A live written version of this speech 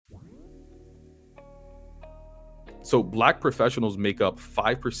So Black professionals make up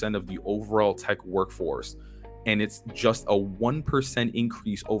 5% of the overall tech workforce, and it's just a 1%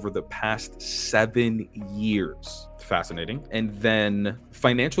 increase over the past 7 years. Fascinating. And then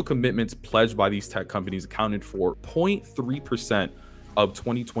financial commitments pledged by these tech companies accounted for 0.3% of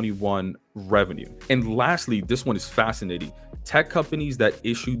 2021 revenue. And lastly, this one is fascinating. Tech companies that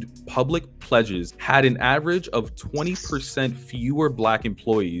issued public pledges had an average of 20% fewer Black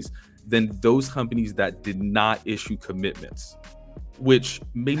employees than those companies that did not issue commitments, which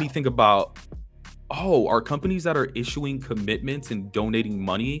made me think about, are companies that are issuing commitments and donating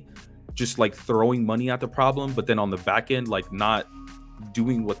money just like throwing money at the problem, but then on the back end, like not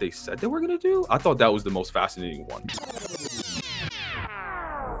doing what they said they were going to do? I thought that was the most fascinating one.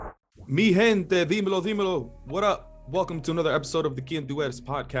 Mi gente, dímelo, dímelo. What up? Welcome to another episode of the Quien Tu Eres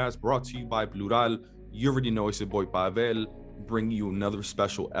podcast, brought to you by Plural. You already know it's your boy Pavel, bringing you another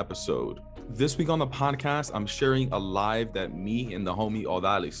special episode. This week on the podcast, I'm sharing a live that me and the homie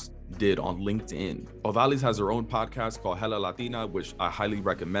Odalis did on LinkedIn. Odalis has her own podcast called Hella Latina, which I highly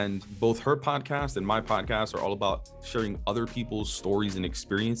recommend. Both her podcast and my podcast are all about sharing other people's stories and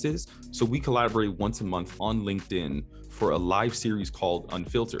experiences. So we collaborate once a month on LinkedIn for a live series called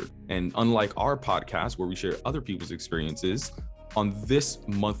Unfiltered. And unlike our podcast, where we share other people's experiences, on this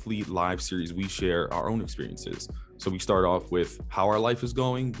monthly live series, we share our own experiences. So we start off with how our life is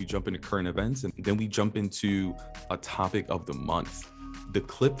going, we jump into current events, and then we jump into a topic of the month. The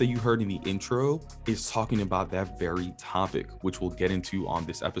clip that you heard in the intro is talking about that very topic, which we'll get into on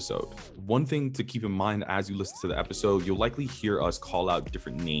this episode. One thing to keep in mind as you listen to the episode, you'll likely hear us call out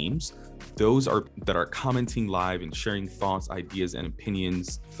different names. Those that are commenting live and sharing thoughts, ideas, and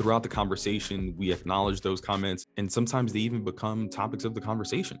opinions throughout the conversation. We acknowledge those comments, and sometimes they even become topics of the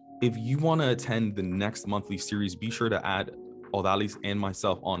conversation. If you want to attend the next monthly series, be sure to add Odalis and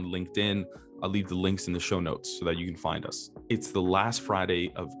myself on LinkedIn. I'll leave the links in the show notes so that you can find us. It's the last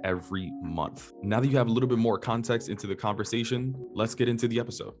Friday of every month. Now that you have a little bit more context into the conversation, let's get into the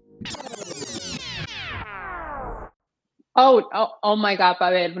episode. Oh my God,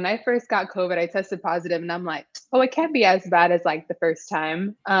 Pavel. When I first got COVID, I tested positive and I'm like, it can't be as bad as like the first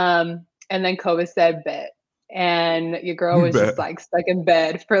time. And then COVID said, bet. And your girl was just like stuck in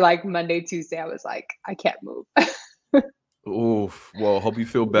bed for like Monday, Tuesday. I was like, I can't move. Oof. Well, hope you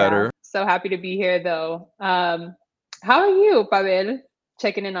feel better. Yeah, so happy to be here though. How are you, Pavel?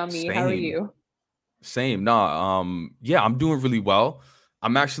 Checking in on me. Same. How are you? Same. Yeah, I'm doing really well.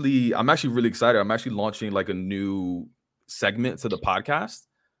 I'm actually really excited. I'm actually launching like a new segment to the podcast,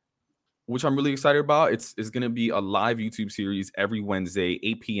 which I'm really excited about. It's going to be a live YouTube series every Wednesday,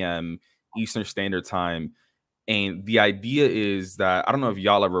 8 p.m. Eastern Standard Time. And the idea is that, I don't know if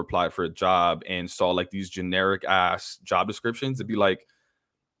y'all ever applied for a job and saw like these generic ass job descriptions. It'd be like,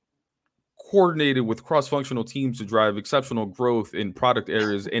 coordinated with cross-functional teams to drive exceptional growth in product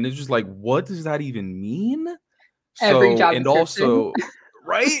areas. And it's just like, what does that even mean? Every job description.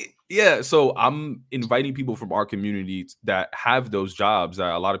 Right? Yeah. So I'm inviting people from our community that have those jobs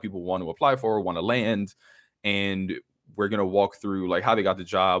that a lot of people want to apply for, want to land. And we're going to walk through like how they got the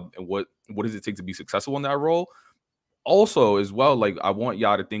job and what does it take to be successful in that role. Also, as well, like I want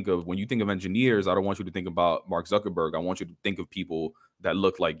y'all to think of, when you think of engineers, I don't want you to think about Mark Zuckerberg. I want you to think of people that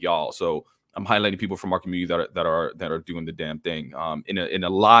look like y'all. So I'm highlighting people from our community that are doing the damn thing in a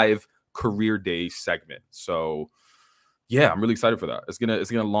live career day segment. So yeah, I'm really excited for that. It's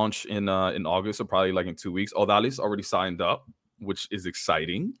gonna launch in August, so probably like in 2 weeks. Odalis already signed up, which is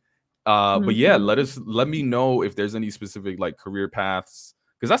exciting. But yeah, let me know if there's any specific like career paths,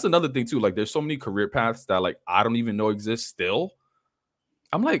 because that's another thing too. Like there's so many career paths that like I don't even know exist still.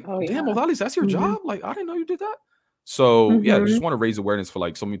 I'm like, damn, Odalis, that's your job? Like I didn't know you did that. So yeah, I just want to raise awareness for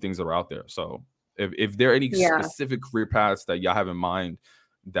like so many things that are out there. So if there are any specific career paths that y'all have in mind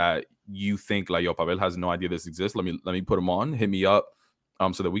that you think like, yo, Pavel has no idea this exists, let me put them on, hit me up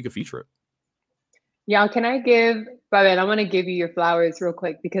so that we can feature it. Yeah, Pavel, I want to give you your flowers real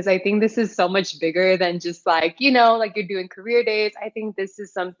quick, because I think this is so much bigger than just like, like you're doing career days. I think this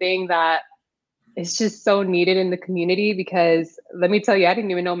is something that is just so needed in the community, because let me tell you, I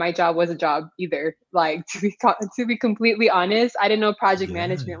didn't even know my job was a job either. Like to be completely honest, I didn't know project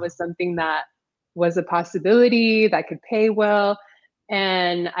management was something that was a possibility that could pay well.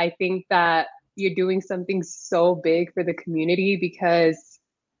 And I think that you're doing something so big for the community, because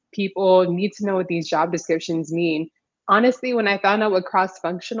people need to know what these job descriptions mean. Honestly, when I found out what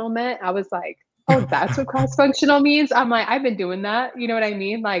cross-functional meant, I was like, oh, that's what cross-functional means? I'm like, I've been doing that. You know what I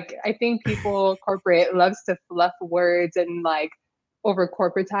mean? Like, I think corporate loves to fluff words and like over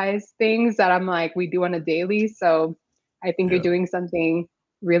corporatize things that I'm like, we do on a daily. So I think you're doing something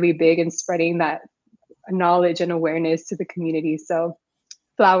really big and spreading that knowledge and awareness to the community. So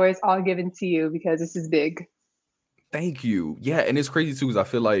flowers all given to you because this is big. Thank you. Yeah, and it's crazy too, because I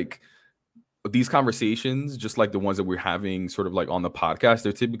feel like these conversations, just like the ones that we're having sort of like on the podcast,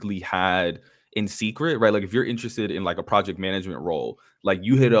 they're typically had in secret, right? Like if you're interested in like a project management role, like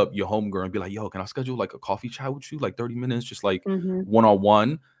you hit up your homegirl and be like, yo, can I schedule like a coffee chat with you? Like 30 minutes, just like Mm-hmm.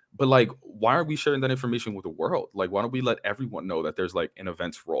 one-on-one. But like, why aren't we sharing that information with the world? Like, why don't we let everyone know that there's like an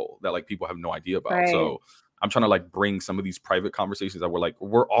events role that like people have no idea about? Right. So I'm trying to like bring some of these private conversations that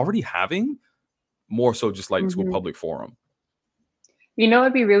we're already having more so just like to a Mm-hmm. public forum. You know,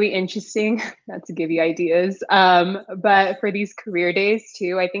 it'd be really interesting, not to give you ideas, but for these career days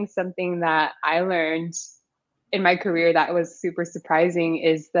too, I think something that I learned in my career that was super surprising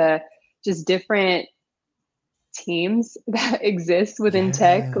is the just different teams that exist within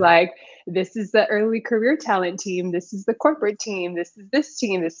tech. Yeah. Like, this is the early career talent team, this is the corporate team, this is this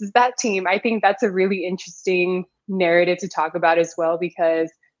team, this is that team. I think that's a really interesting narrative to talk about as well, because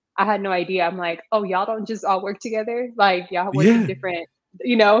I had no idea. I'm like, oh, y'all don't just all work together? Like, y'all work in Yeah. different,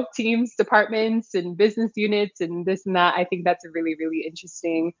 teams, departments, and business units, and this and that. I think that's a really, really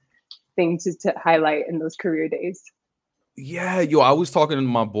interesting thing to highlight in those career days. Yeah, yo, I was talking to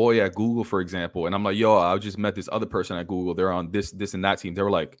my boy at Google, for example, and I'm like, yo, I just met this other person at Google. They're on this, and that team. They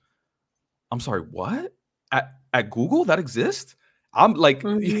were like, I'm sorry, what? At Google that exists? I'm like,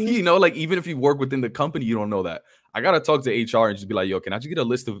 Hmm. like even if you work within the company, you don't know that. I gotta talk to HR and just be like, yo, can I just get a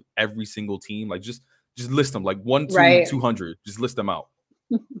list of every single team? Like just list them, like 1 to Right. 200. Just list them out.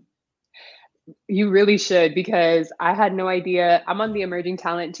 You really should, because I had no idea. I'm on the emerging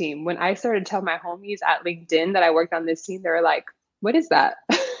talent team. When I started to tell my homies at LinkedIn that I worked on this team, they were like, "What is that?"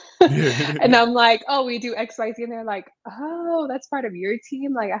 And I'm like, "Oh, we do XYZ." And they're like, "Oh, that's part of your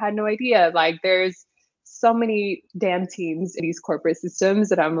team?" Like, I had no idea. Like, there's so many damn teams in these corporate systems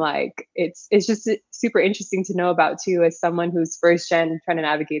that I'm like, it's just super interesting to know about too, as someone who's first gen trying to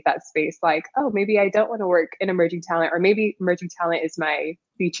navigate that space. Like, oh, maybe I don't want to work in emerging talent, or maybe emerging talent is my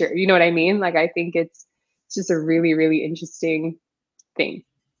future. You know what I mean? Like, I think it's just a really, really interesting thing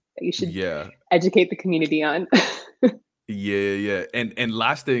that you should Yeah. educate the community on. Yeah. And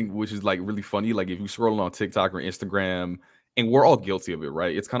last thing, which is like really funny, like if you scroll on TikTok or Instagram, and we're all guilty of it,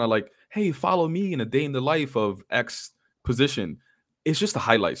 right? It's kind of like, hey, follow me in a day in the life of X position. It's just the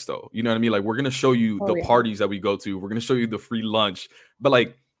highlights though. You know what I mean? Like we're gonna show you Oh the yeah. parties that we go to, we're gonna show you the free lunch, but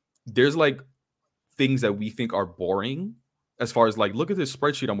like there's like things that we think are boring as far as like, look at this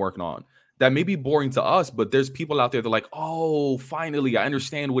spreadsheet I'm working on. That may be boring to us, but there's people out there that are like, oh, finally, I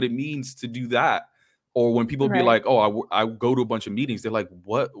understand what it means to do that. Or when people be Right. like, oh, I go to a bunch of meetings, they're like,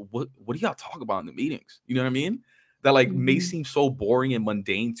 what do y'all talk about in the meetings? You know what I mean? That like may Hmm. seem so boring and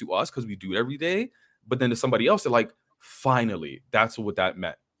mundane to us because we do it every day. But then to somebody else, they're like, finally, that's what that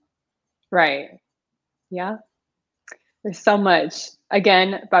meant. Right. Yeah. There's so much.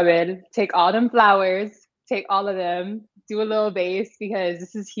 Again, Babel, take all them flowers, take all of them, do a little base, because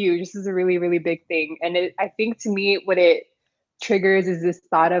this is huge. This is a really, really big thing. And I think to me, what it triggers is this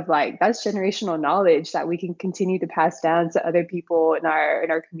thought of like, that's generational knowledge that we can continue to pass down to other people in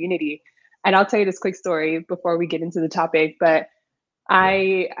our community. And I'll tell you this quick story before we get into the topic, but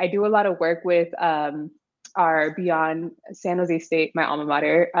Yeah. I do a lot of work with our Beyond San Jose State, my alma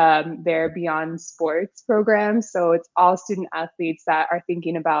mater, their Beyond Sports program. So it's all student athletes that are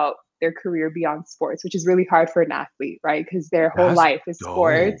thinking about their career beyond sports, which is really hard for an athlete, right? Because their whole That's life is dope.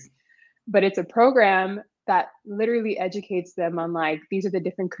 sports. But it's a program that literally educates them on like, these are the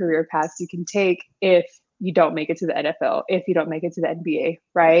different career paths you can take if you don't make it to the NFL, if you don't make it to the NBA,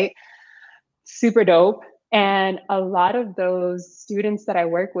 right? Super dope. And a lot of those students that I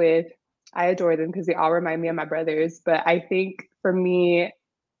work with, I adore them because they all remind me of my brothers. But I think for me,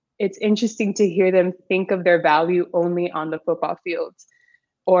 it's interesting to hear them think of their value only on the football field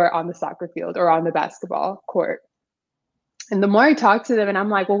or on the soccer field or on the basketball court. And the more I talk to them, and I'm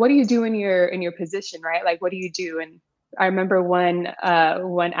like, well, what do you do in your position, right? Like, what do you do? And I remember one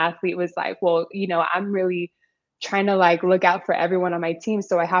athlete was like, well, I'm really trying to like look out for everyone on my team,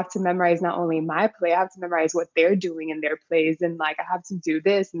 so I have to memorize not only my play, I have to memorize what they're doing in their plays, and like I have to do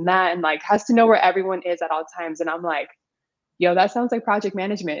this and that, and like has to know where everyone is at all times. And I'm like, yo, that sounds like project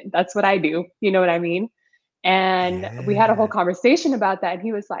management. That's what I do. You know what I mean? And we had a whole Yeah. conversation about that. And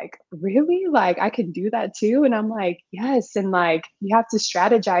he was like, really? Like, I can do that too? And I'm like, yes. And like, you have to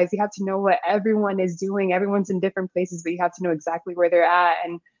strategize. You have to know what everyone is doing. Everyone's in different places, but you have to know exactly where they're at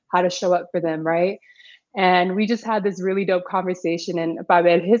and how to show up for them. Right. And we just had this really dope conversation. And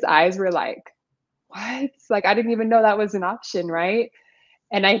Babel, his eyes were like, what? Like, I didn't even know that was an option. Right.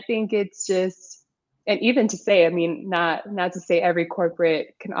 And I think it's just, and even to say, I mean, not to say every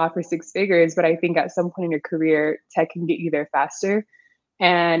corporate can offer six figures, but I think at some point in your career, tech can get you there faster.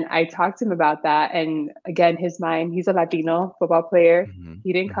 And I talked to him about that. And again, his mind, he's a Latino football player. Mhm,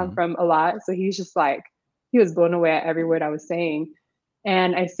 He didn't come mhm. from a lot. So he's just like, he was blown away at every word I was saying.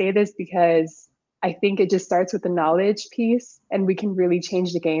 And I say this because I think it just starts with the knowledge piece, and we can really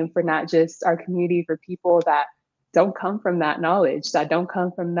change the game for not just our community, for people that don't come from that knowledge, that don't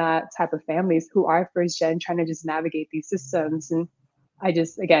come from that type of families, who are first gen trying to just navigate these systems. And I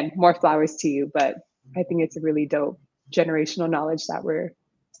just, again, more flowers to you, but I think it's a really dope generational knowledge that we're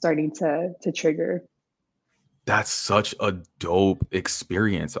starting to trigger. That's such a dope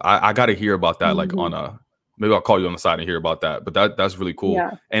experience. I gotta hear about that, like, Hmm. on a maybe I'll call you on the side and hear about that, but that's really cool.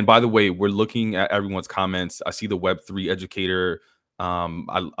 Yeah. And by the way, we're looking at everyone's comments. I see the Web3 educator. I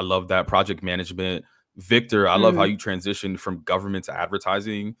love that. Project management. Victor, I love how Mm. you transitioned from government to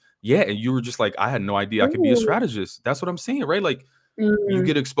advertising. Yeah, and you were just like, I had no idea I could be a Ooh. strategist. That's what I'm saying, right? Like, you Mm.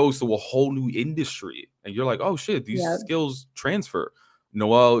 get exposed to a whole new industry, and you're like, oh shit, these Yeah. skills transfer.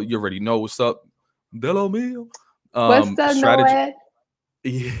 Noel, you already know what's up. Delo mio. What's up, Strategy, Noah?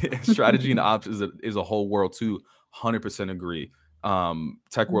 yeah, strategy and ops is a whole world too. 100% agree.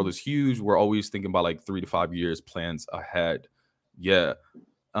 Tech world is huge. We're always thinking about like 3 to 5 years plans ahead. Yeah.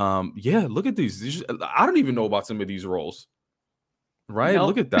 Yeah. Look at these. I don't even know about some of these roles. Right?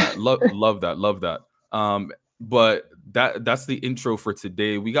 Look Nope. at that. Love that. Love that. But that's the intro for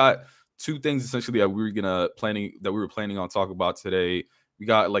today. We got two things essentially that we were planning on talking about today. We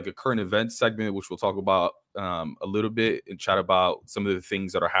got like a current event segment, which we'll talk about a little bit and chat about some of the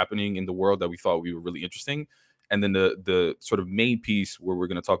things that are happening in the world that we thought we were really interesting. And then the sort of main piece where we're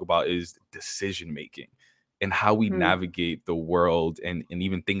going to talk about is decision making and how we Mm. navigate the world and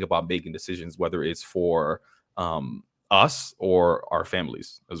even think about making decisions, whether it's for us or our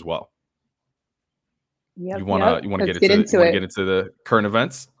families as well. Yep. You wanna Yep. you wanna get Let's get into you into wanna it. get into the current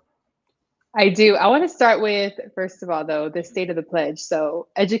events? I do. I want to start with, first of all, though, the state of the pledge. So,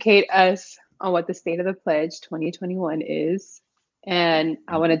 educate us on what the state of the pledge 2021 is. And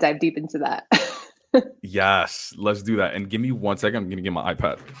I want to dive deep into that. Yes, let's do that. And give me 1 second. I'm gonna get my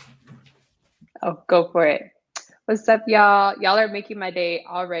iPad. Oh, go for it. What's up, y'all? Y'all are making my day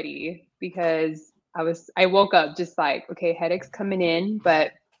already because I woke up just like, okay, headaches coming in,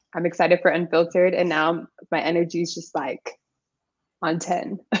 but I'm excited for Unfiltered, and now my energy is just like on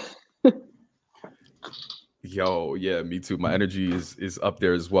 10. Yo, yeah, me too. My energy is up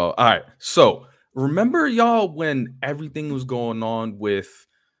there as well. All right. So remember, y'all, when everything was going on with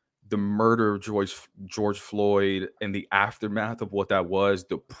the murder of George Floyd and the aftermath of what that was,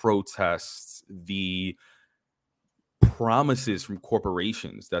 the protests, the promises from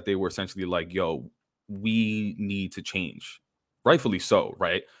corporations that they were essentially like, yo, we need to change. Rightfully so,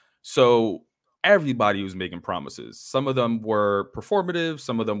 right? So everybody was making promises. Some of them were performative,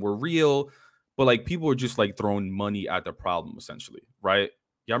 some of them were real, but like people were just like throwing money at the problem essentially, right?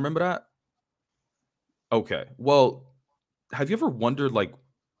 Y'all remember that? Okay. Well, have you ever wondered like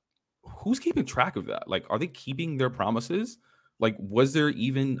who's keeping track of that? Like, are they keeping their promises? Like, was there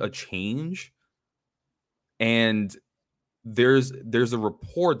even a change? And there's a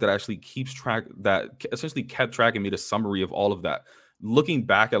report that actually keeps track that essentially kept track and made a summary of all of that, looking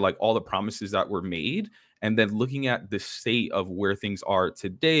back at like all the promises that were made and then looking at the state of where things are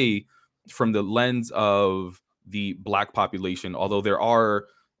today from the lens of the black population, although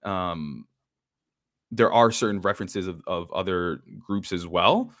um there are certain references of other groups as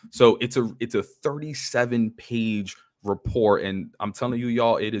well. So it's a 37 page report, and I'm telling you,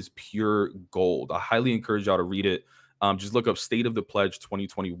 y'all, it is pure gold. I highly encourage y'all to read it. Just look up State of the Pledge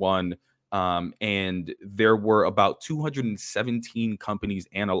 2021. And there were about 217 companies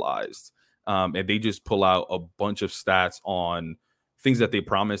analyzed, and they just pull out a bunch of stats on things that they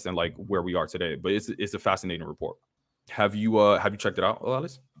promised and like where we are today. But it's a fascinating report. Have you checked it out,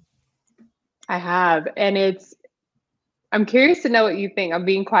 Alice? I have. And I'm curious to know what you think. I'm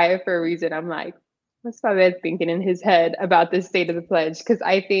being quiet for a reason. I'm like, what's Fabed thinking in his head about this state of the pledge? Because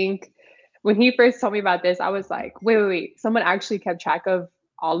I think when he first told me about this, I was like, wait. Someone actually kept track of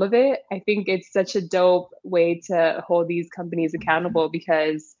all of it. I think it's such a dope way to hold these companies accountable,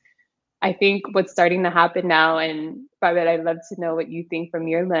 because I think what's starting to happen now, and Fabed, I'd love to know what you think from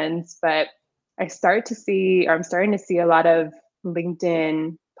your lens, but I'm starting to see a lot of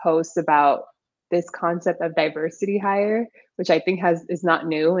LinkedIn posts about this concept of diversity hire, which I think is not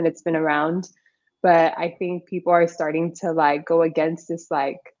new and it's been around. But I think people are starting to like go against this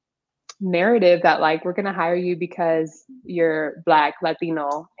like narrative that like we're gonna hire you because you're Black,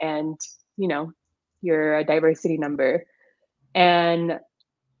 Latino, and you know you're a diversity number. And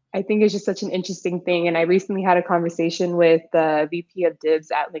I think it's just such an interesting thing. And I recently had a conversation with the VP of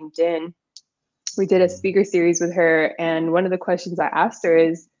Dibs at LinkedIn. We did a speaker series with her, and one of the questions I asked her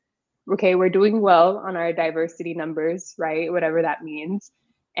is, okay, we're doing well on our diversity numbers, right? Whatever that means.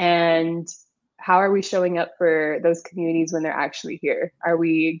 And how are we showing up for those communities when they're actually here? Are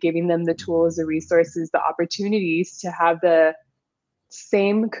we giving them the tools, the resources, the opportunities to have the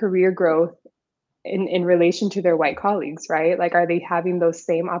same career growth in relation to their white colleagues, right? Like, are they having those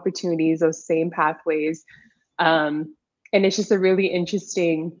same opportunities, those same pathways? And it's just really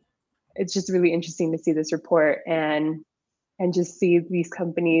interesting to see this report and just see these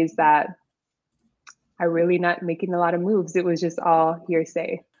companies that are really not making a lot of moves. It was just all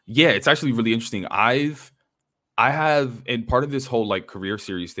hearsay. Yeah, it's actually really interesting. I have, and part of this whole like career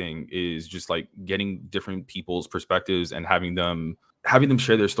series thing is just like getting different people's perspectives and having them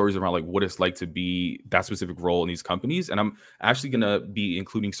share their stories around like what it's like to be that specific role in these companies. And I'm actually going to be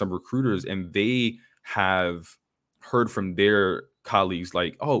including some recruiters, and they have heard from their colleagues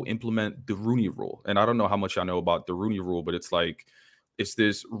like, oh, implement the Rooney rule. And I don't know how much I know about the Rooney rule, but it's like, it's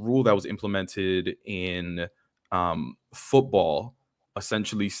this rule that was implemented in football,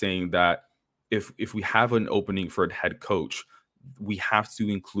 essentially saying that if we have an opening for a head coach, we have to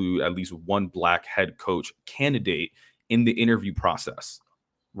include at least one black head coach candidate in the interview process,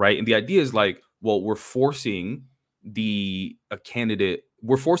 right? And the idea is like, well, we're forcing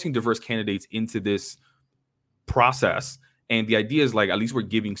we're forcing diverse candidates into this process, and the idea is like at least we're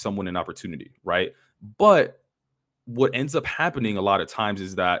giving someone an opportunity, right? But what ends up happening a lot of times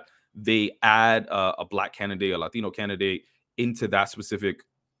is that they add a black candidate, a Latino candidate into that specific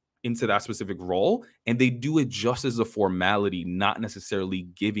role, and they do it just as a formality, not necessarily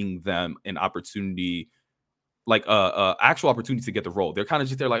giving them an opportunity, like a actual opportunity to get the role. They're kind of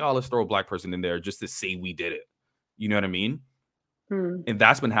just there like, oh, let's throw a black person in there just to say we did it. You know what I mean? Hmm. And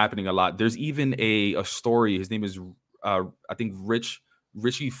that's been happening a lot. There's even a story. His name is I think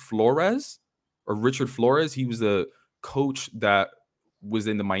Richie Flores or Richard Flores. He was a coach that was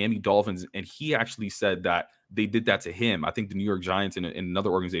in the Miami Dolphins, and he actually said that they did that to him. I think the New York Giants in another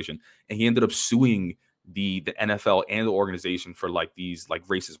organization, and he ended up suing the NFL and the organization for like these like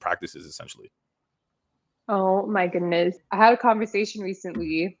racist practices, essentially. Oh my goodness. I had a conversation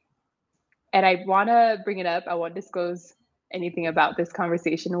recently, and I want to bring it up. I won't disclose anything about this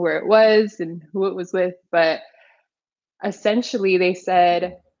conversation, where it was and who it was with, but essentially they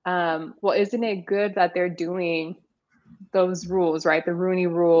said, well, isn't it good that they're doing those rules, right? The Rooney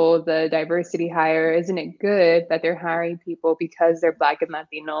rule, the diversity hire, isn't it good that they're hiring people because they're black and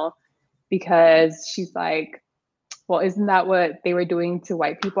Latino? Because she's like, well, isn't that what they were doing to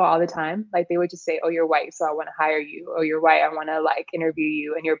white people all the time? Like, they would just say, oh, you're white, so I want to hire you. Oh, you're white, I want to like interview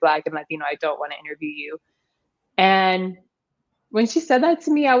you. And you're black and Latino, I don't want to interview you. And when she said that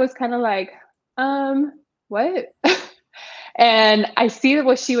to me, I was kind of like, what? And I see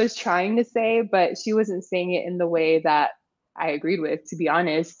what she was trying to say, but she wasn't saying it in the way that I agreed with, to be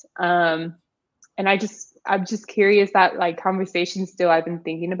honest. And I'm just curious, that like conversation still I've been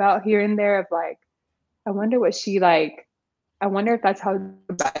thinking about here and there of like, I wonder what she like, I wonder if that's how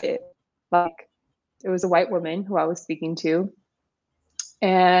about it. Like, it was a white woman who I was speaking to,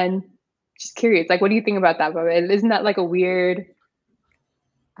 and just curious, like, what do you think about that, Bobby? Isn't that like a weird,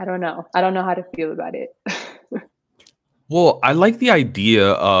 I don't know. I don't know how to feel about it. Well, I like the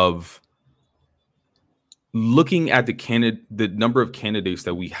idea of looking at the number of candidates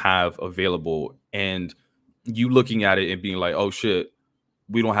that we have available, and you looking at it and being like, oh shit,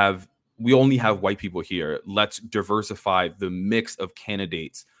 we only have white people here. Let's diversify the mix of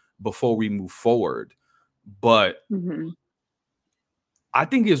candidates before we move forward. But Mm-hmm. I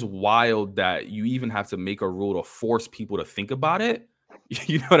think it's wild that you even have to make a rule to force people to think about it.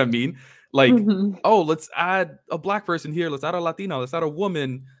 You know what I mean? Like, Mm-hmm. oh, let's add a black person here. Let's add a Latino. Let's add a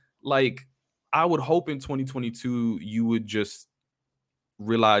woman. Like, I would hope in 2022 you would just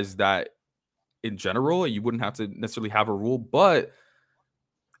realize that in general, you wouldn't have to necessarily have a rule. But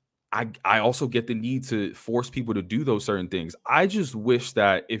I also get the need to force people to do those certain things. I just wish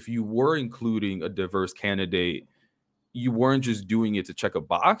that if you were including a diverse candidate, you weren't just doing it to check a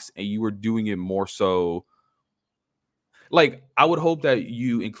box, and you were doing it more so like, I would hope that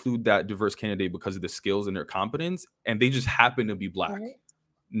you include that diverse candidate because of the skills and their competence, and they just happen to be black, Right.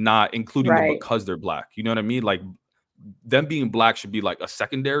 not including them Right. because they're black. You know what I mean? Like, them being black should be like a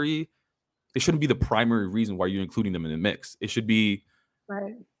secondary. It shouldn't be the primary reason why you're including them in the mix.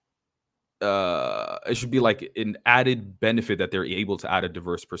 Right. It should be like an added benefit that they're able to add a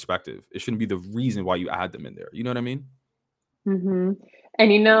diverse perspective. It shouldn't be the reason why you add them in there. You know what I mean? Mm-hmm.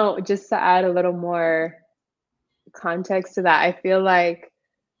 And just to add a little more context to that, I feel like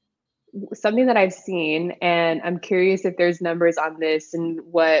something that I've seen, and I'm curious if there's numbers on this and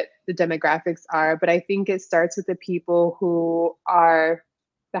what the demographics are, but I think it starts with the people who are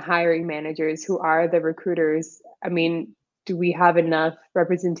the hiring managers, who are the recruiters. I mean, do we have enough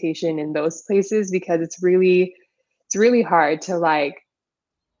representation in those places? Because it's really hard to like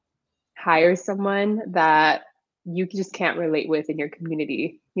hire someone that you just can't relate with in your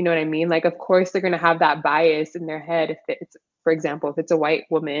community. You know what I mean? Like, of course, they're going to have that bias in their head. If it's, for example, if it's a white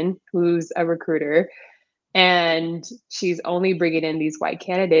woman who's a recruiter and she's only bringing in these white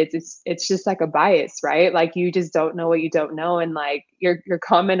candidates, it's just like a bias, right? Like, you just don't know what you don't know. And like your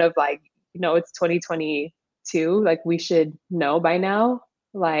comment of like, it's 2022, like we should know by now.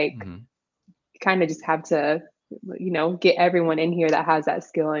 Like, Mhm. kind of just have to, get everyone in here that has that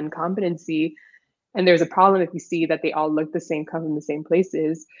skill and competency. And there's a problem if you see that they all look the same, come from the same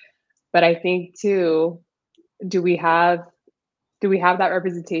places. But I think too, do we have that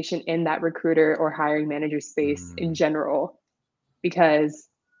representation in that recruiter or hiring manager space in Mm. general? Because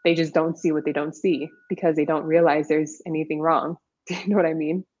they just don't see what they don't see because they don't realize there's anything wrong. Do you know what I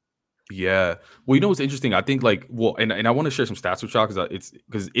mean? Yeah. Well, you know what's interesting? I think like, well, and I want to share some stats with y'all because it's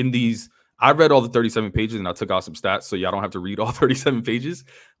because in these, I read all the 37 pages and I took out some stats, so y'all don't have to read all 37 pages.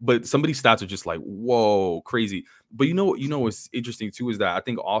 But some of these stats are just like, whoa, crazy. But what's interesting too is that I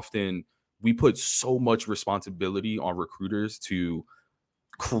think often we put so much responsibility on recruiters to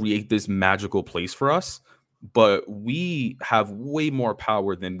create this magical place for us, but we have way more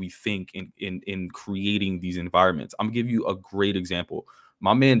power than we think in creating these environments. I'm gonna give you a great example.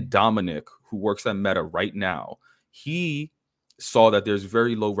 My man Dominic, who works at Meta right now, he saw that there's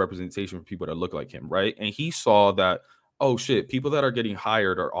very low representation for people that look like him, right? And he saw that, oh shit, people that are getting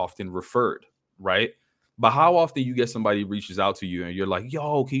hired are often referred, right? But how often you get somebody reaches out to you and you're like,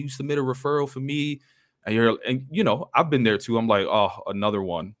 yo, can you submit a referral for me? And I've been there too. I'm like, oh, another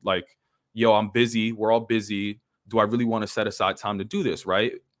one. Like, yo, I'm busy. We're all busy. Do I really want to set aside time to do this?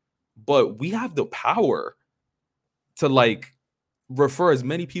 Right. But we have the power to like refer as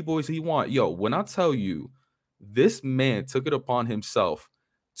many people as he want. Yo, when I tell you this man took it upon himself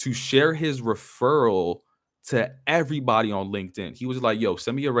to share his referral to everybody on LinkedIn. He was like, yo,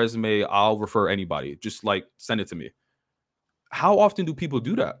 send me your resume. I'll refer anybody. Just like send it to me. How often do people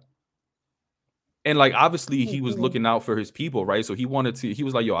do that? And like obviously he was Mhm. looking out for his people, right? So he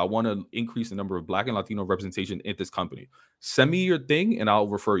was like, yo, I want to increase the number of Black and Latino representation at this company. Send me your thing and I'll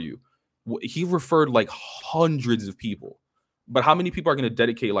refer you. He referred like hundreds of people. But how many people are going to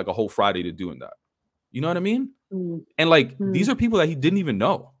dedicate like a whole Friday to doing that? You know what I mean? And like these Mhm. are people that he didn't even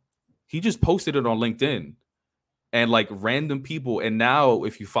know. He just posted it on LinkedIn and like random people. And now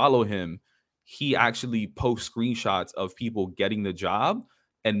if you follow him, he actually posts screenshots of people getting the job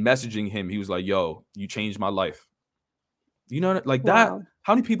and messaging him. He was like, yo, you changed my life. You know, like that. Wow.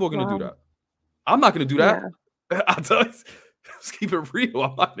 How many people are going to do Wow. that? I'm not going to do that. Yeah. I'll tell you, let's keep it real.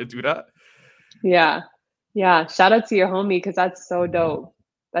 I'm not going to do that. Yeah. Yeah. Shout out to your homie because that's so dope.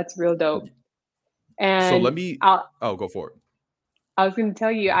 That's real dope. So And let me, I'll, oh, go for it. I was going to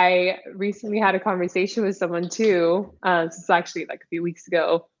tell you, I recently had a conversation with someone too. This is actually like a few weeks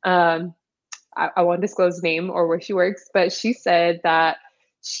ago. I won't disclose name or where she works, but she said that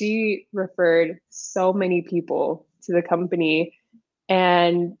she referred so many people to the company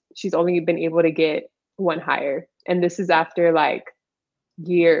and she's only been able to get one hire. And this is after like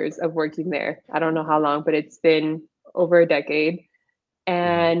years of working there. I don't know how long, but it's been over a decade. Mhm.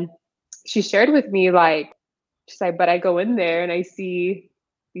 And she shared with me, like, she's like, but I go in there and I see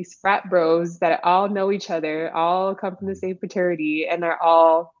these frat bros that all know each other, all come from the same fraternity, and they're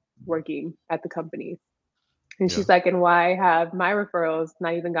all working at the company. And Yeah. she's like, and why have my referrals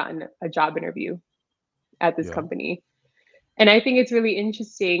not even gotten a job interview at this Yeah. company? And I think it's really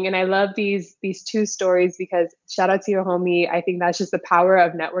interesting. And I love these two stories because shout out to your homie. I think that's just the power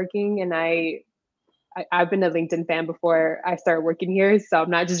of networking. And I've been a LinkedIn fan before I started working here, so I'm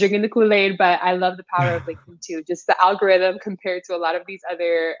not just drinking the Kool-Aid, but I love the power of LinkedIn too. Just the algorithm compared to a lot of these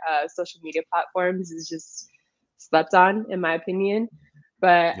other social media platforms is just slept on, in my opinion.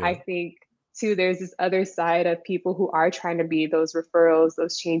 But Yeah. I think too, there's this other side of people who are trying to be those referrals,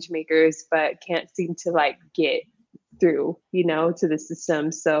 those change makers, but can't seem to like get through, to the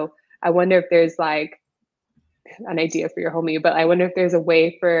system. So I wonder if there's like an idea for your homie, but I wonder if there's a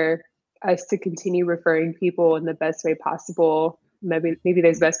way for us to continue referring people in the best way possible. Maybe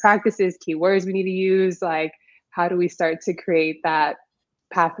there's best practices, keywords we need to use. Like, how do we start to create that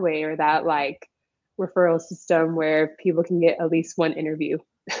pathway or that like referral system where people can get at least one interview?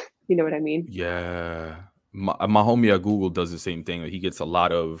 You know what I mean? Yeah. My homie at Google does the same thing. He gets a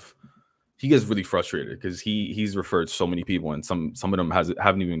lot of he gets really frustrated because he's referred so many people, and some of them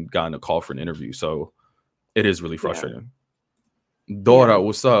haven't even gotten a call for an interview. So it is really frustrating. Dora,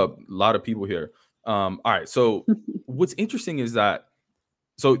 what's up? A lot of people here. All right. So what's interesting is that,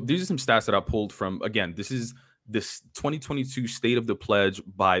 so these are some stats that I pulled from, again, this is this 2022 State of the Pledge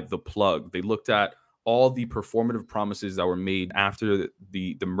by The Plug. They looked at all the performative promises that were made after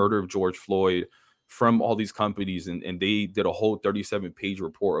the murder of George Floyd from all these companies, and they did a whole 37-page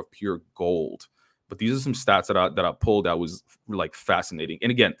report of pure gold. But these are some stats that I pulled that was like fascinating. And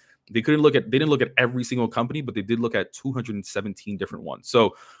again, they didn't look at every single company, but they did look at 217 different ones.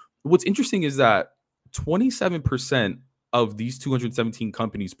 So what's interesting is that 27% of these 217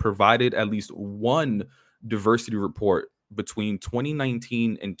 companies provided at least one diversity report between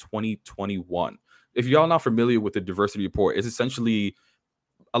 2019 and 2021. If y'all not familiar with the diversity report, it's essentially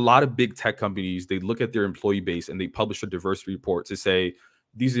a lot of big tech companies, they look at their employee base and they publish a diversity report to say,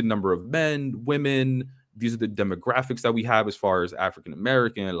 these are the number of men, women, these are the demographics that we have as far as African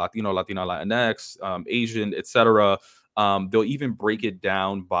American, Latino, Latina, Latinx, Asian, etc. They'll even break it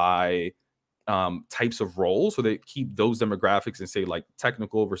down by types of roles. So they keep those demographics and say like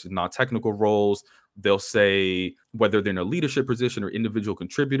technical versus non-technical roles. They'll say whether they're in a leadership position or individual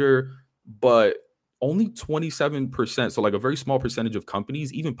contributor, but only 27%. So like a very small percentage of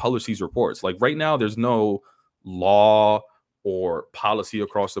companies even publish these reports. Like right now, there's no law or policy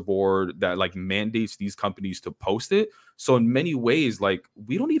across the board that like mandates these companies to post it. So in many ways, like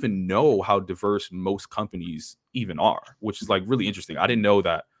we don't even know how diverse most companies even are, which is like really interesting. I didn't know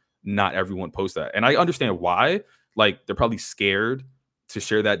that not everyone posts that. And I understand why. Like they're probably scared to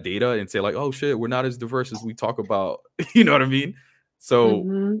share that data and say like, oh shit, we're not as diverse as we talk about. You know what I mean?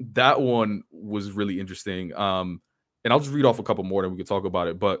 So that one was really interesting. And I'll just read off a couple more and we can talk about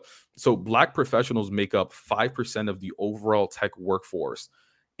it. But so Black professionals make up 5% of the overall tech workforce.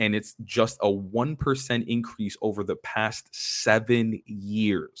 And it's just a 1% increase over the past 7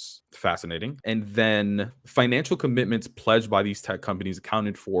 years. Fascinating. And then financial commitments pledged by these tech companies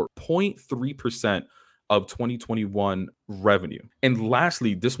accounted for 0.3% of 2021 revenue. And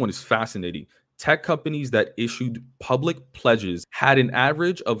lastly, this one is fascinating. Tech companies that issued public pledges had an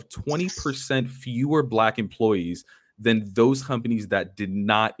average of 20% fewer Black employees than those companies that did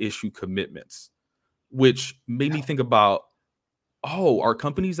not issue commitments, which made me think about, oh, are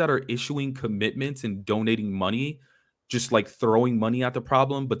companies that are issuing commitments and donating money just like throwing money at the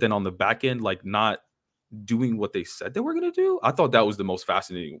problem, but then on the back end, like not doing what they said they were going to do? I thought that was the most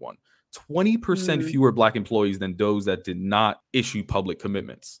fascinating one. 20% fewer Black employees than those that did not issue public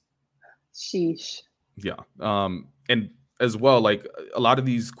commitments. Sheesh. Yeah. And as well, like a lot of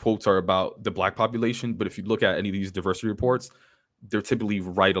these quotes are about the Black population, but if you look at any of these diversity reports, they're typically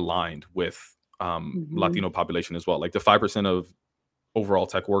right aligned with Latino population as well. Like the 5% of overall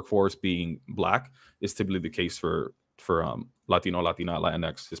tech workforce being Black is typically the case for Latino, Latina,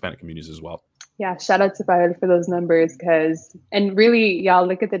 Latinx, Hispanic communities as well. Yeah, shout out to Fayed for those numbers, and really, y'all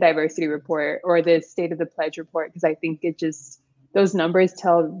look at the diversity report or the State of the Pledge report, because I think those numbers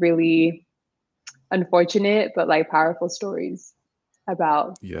tell really unfortunate but like powerful stories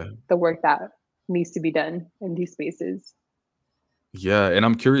about the work that needs to be done in these spaces. Yeah, and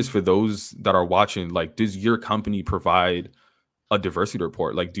I'm curious for those that are watching, like, does your company provide a diversity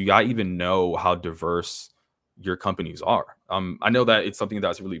report? Like, do y'all even know how diverse your companies are? I know that it's something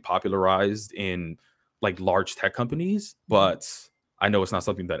that's really popularized in like large tech companies, but I know it's not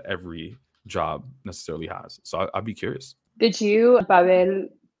something that every job necessarily has. So I'd be curious. Did you, Pavel,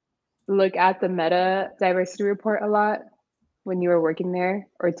 look at the Meta diversity report a lot when you were working there,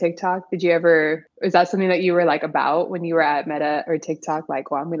 or TikTok? Is that something that you were like about when you were at Meta or TikTok?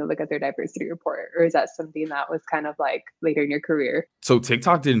 Like, well, I'm going to look at their diversity report, or is that something that was kind of like later in your career? So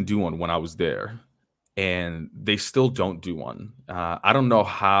TikTok didn't do one when I was there, and they still don't do one. I don't know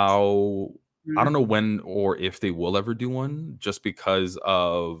how, I don't know when or if they will ever do one, just because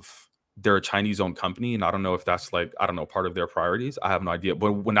of they're a Chinese-owned company, and I don't know if that's like, I don't know, part of their priorities. I have no idea.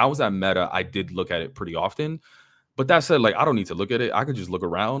 But when I was at Meta, I did look at it pretty often. But that said, like, I don't need to look at it. I could just look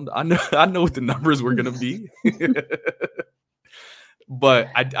around. I know what the numbers were gonna be. But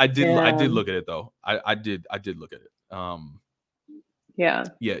I did look at it though. I did look at it. Yeah.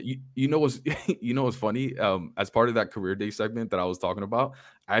 You know what's funny? As part of that career day segment that I was talking about,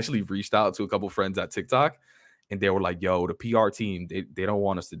 I actually reached out to a couple friends at TikTok, and they were like, yo, the PR team, they don't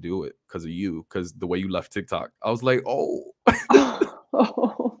want us to do it because of you, because the way you left TikTok. I was like, oh.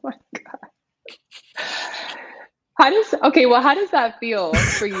 Oh my God. How does that feel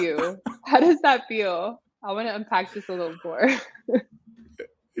for you? How does that feel? I want to unpack this a little more.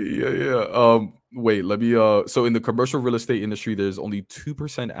 Yeah. Wait, let me so in the commercial real estate industry, there's only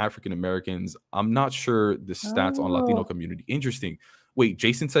 2% African Americans. I'm not sure the stats on Latino Oh, community. Interesting. Wait,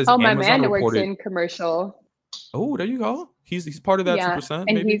 Jason says oh, my Amazon man works reported. in commercial. Oh, there you go. He's part of that Yeah, 2%,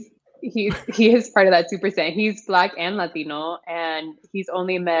 and maybe. he is part of that 2%. He's Black and Latino, and he's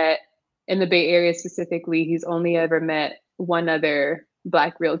only met in the Bay Area specifically. He's only ever met one other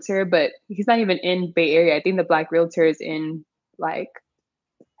Black realtor, but he's not even in Bay Area. I think the Black realtor is in like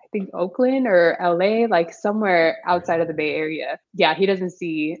I think Oakland or LA, like somewhere outside of the Bay Area. Yeah, he doesn't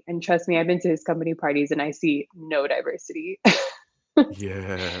see, and trust me, I've been to his company parties and I see no diversity.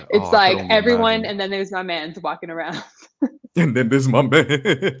 Yeah. It's Oh, I could like only everyone, imagine. and then there's my man's walking around. And then this my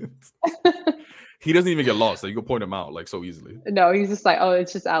man. He doesn't even get lost. So you can point him out like so easily. No, he's just like, oh,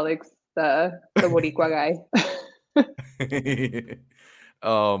 it's just Alex, the Boricua guy.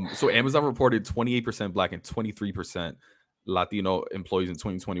 So Amazon reported 28% Black and 23% Latino employees in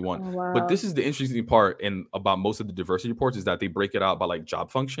 2021. Oh But wow. this is the interesting part and about most of the diversity reports is that they break it out by like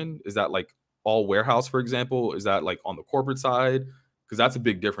job function. Is that like all warehouse, for example? Is that like on the corporate side? Because that's a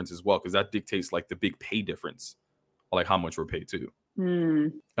big difference as well, because that dictates like the big pay difference, like how much we're paid too. Hmm.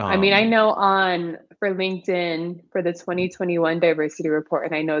 I mean, I Um, know on for LinkedIn for the 2021 diversity report,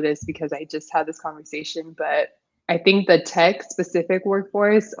 and I know this because I just had this conversation, but I think the tech specific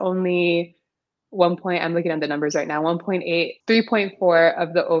workforce only one point, I'm looking at the numbers right now, 1.8, 3.4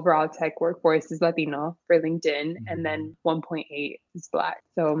 of the overall tech workforce is Latino for LinkedIn, and then 1.8 is Black.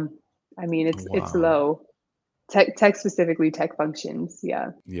 So, I mean, it's wow. low. Tech specifically, tech functions,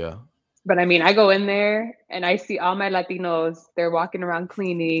 yeah. Yeah. But I mean, I go in there and I see all my Latinos. They're walking around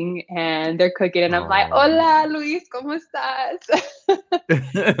cleaning and they're cooking, and I'm like, Oh. "Hola, Luis, cómo estás?"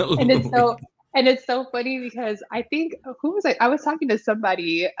 and it's so and it's so funny because I think who was I was talking to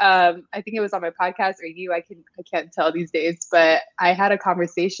somebody. I think it was on my podcast or you. I can't tell these days, but I had a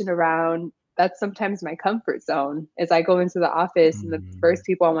conversation around that's sometimes my comfort zone as I go into the office and the Mm, first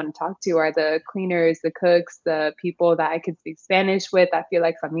people I want to talk to are the cleaners, the cooks, the people that I can speak Spanish with. I feel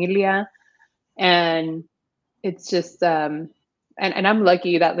like familia, and it's just and I'm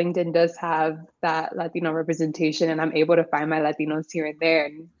lucky that LinkedIn does have that Latino representation and I'm able to find my Latinos here and there.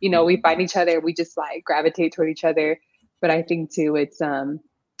 And we find each other, we just like gravitate toward each other. But I think too it's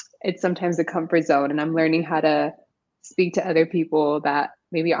sometimes a comfort zone and I'm learning how to speak to other people that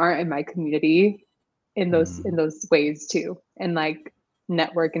maybe aren't in my community in mm. those ways too. And like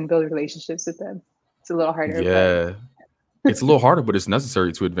network and build relationships with them. It's a little harder, but Yeah. It's a little harder, but it's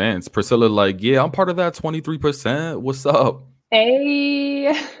necessary to advance. Priscilla, like, yeah, I'm part of that 23%. What's up?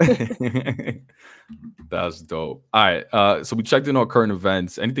 hey. That's dope. All right. So we checked in on current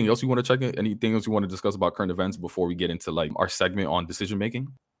events. Anything else you want to check in? Anything else you want to discuss about current events before we get into like our segment on decision making?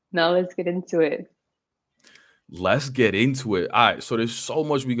 Now let's get into it. Let's get into it. All right. So there's so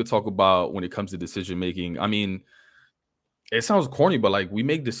much we could talk about when it comes to decision making. I mean, it sounds corny, but like we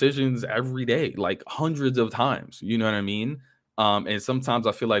make decisions every day, like hundreds of times. You know what I mean? And sometimes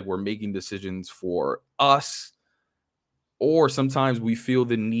I feel like we're making decisions for us, or sometimes we feel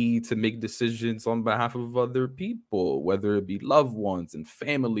the need to make decisions on behalf of other people, whether it be loved ones and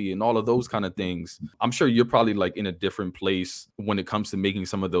family and all of those kind of things. I'm sure you're probably like in a different place when it comes to making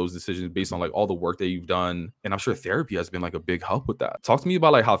some of those decisions based on like all the work that you've done. And I'm sure therapy has been like a big help with that. Talk to me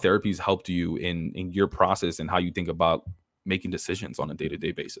about like how therapy's helped you in your process and how you think about making decisions on a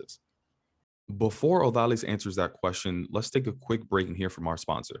day-to-day basis. Before Odales answers that question, let's take a quick break and hear from our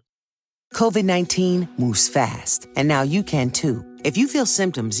sponsor. COVID-19 moves fast, and now you can too. If you feel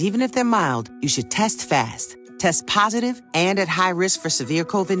symptoms, even if they're mild, you should test fast. Test positive and at high risk for severe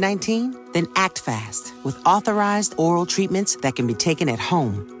COVID-19? Then act fast with authorized oral treatments that can be taken at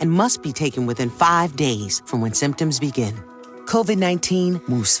home and must be taken within 5 days from when symptoms begin. COVID-19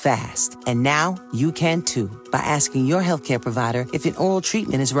 moves fast, and now you can too by asking your healthcare provider if an oral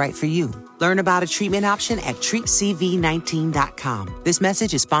treatment is right for you. Learn about a treatment option at treatcv19.com. This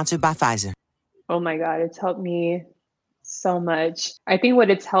message is sponsored by Pfizer. Oh my God, it's helped me so much. I think what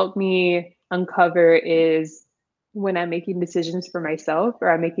it's helped me uncover is when I'm making decisions for myself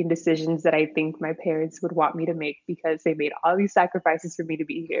or I'm making decisions that I think my parents would want me to make because they made all these sacrifices for me to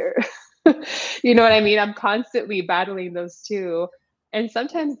be here. You know what I mean? I'm constantly battling those two. And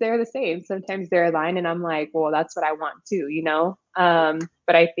sometimes they're the same, sometimes they're aligned, and I'm like, well, that's what I want too.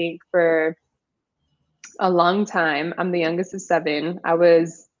 But I think for a long time, I'm the youngest of seven. I'm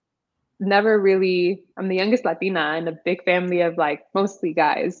the youngest Latina in a big family of like mostly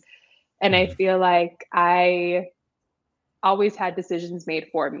guys. And I Mhm. feel like I always had decisions made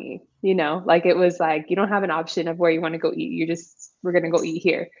for me, like it was like, you don't have an option of where you want to go eat. We're going to go eat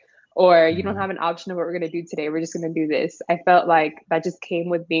here. or you don't have an option of what we're going to do today. We're just going to do this. I felt like that just came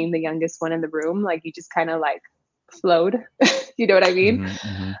with being the youngest one in the room. Like you just kind of like flowed. You know what I mean?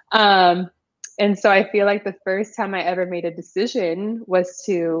 And so I feel like the first time I ever made a decision was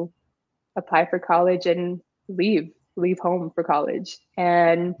to apply for college and leave home for college.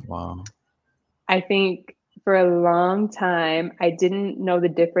 And Wow. I think for a long time, I didn't know the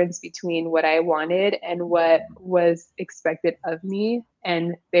difference between what I wanted and what was expected of me.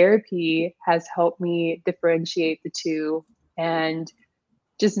 And therapy has helped me differentiate the two and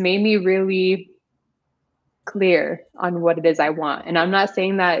just made me really clear on what it is I want. And I'm not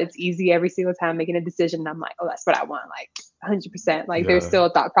saying that it's easy every single time making a decision. I'm like, oh, that's what I want, like 100%. Like there's still a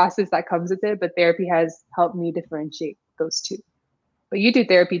thought process that comes with it, but therapy has helped me differentiate those two. But you do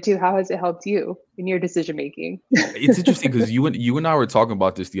therapy too. How has it helped you in your decision making? It's interesting because you and I were talking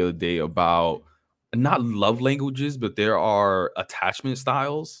about this the other day about not love languages, but there are attachment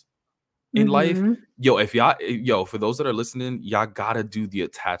styles in life. Yo, for those that are listening, y'all gotta do the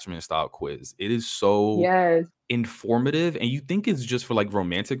attachment style quiz. It is so Yes. informative, and you think it's just for like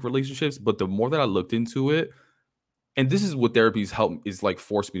romantic relationships, but the more that I looked into it, and this is what therapy's helped is like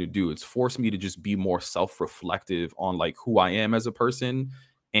forced me to do. It's forced me to just be more self-reflective on like who I am as a person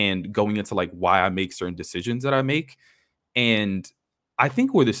and going into like why I make certain decisions that I make. And I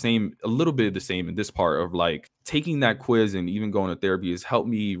think we're the same, a little bit the same in this part of like taking that quiz and even going to therapy has helped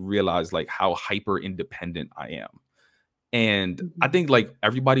me realize like how hyper independent I am. And I think like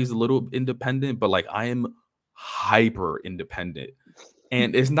everybody's a little independent, but like I am hyper independent.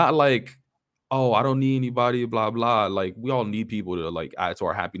 And it's not like, oh, I don't need anybody, blah, blah. Like we all need people to like add to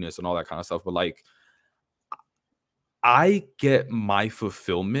our happiness and all that kind of stuff. But like I get my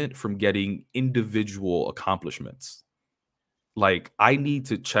fulfillment from getting individual accomplishments. Like I need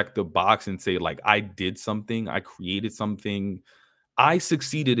to check the box and say like I did something, I created something, I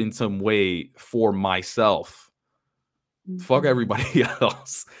succeeded in some way for myself. Fuck everybody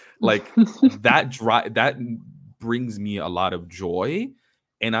else. Like that brings me a lot of joy.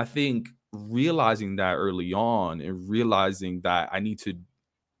 And I think realizing that early on and realizing that I need to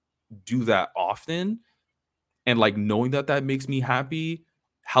do that often and like knowing that that makes me happy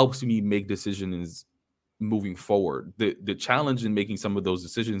helps me make decisions moving forward. The challenge in making some of those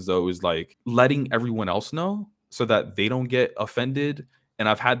decisions though is like letting everyone else know so that they don't get offended. And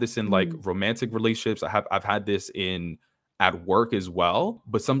I've had this in like romantic relationships. I've had this in at work as well.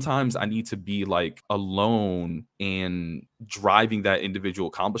 But sometimes I need to be like alone and driving that individual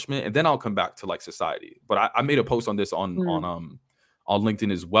accomplishment. And then I'll come back to like society. But I made a post on this on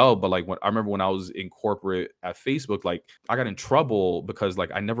LinkedIn as well. But like when I remember when I was in corporate at Facebook, like I got in trouble because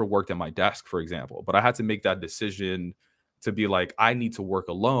like I never worked at my desk, for example, but I had to make that decision to be like, I need to work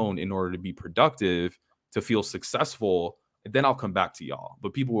alone in order to be productive, to feel successful. And then I'll come back to y'all.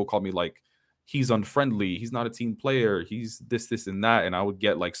 But people will call me like, he's unfriendly, he's not a team player, he's this, and that. And I would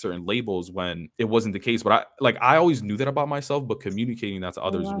get like certain labels when it wasn't the case. But I always knew that about myself, but communicating that to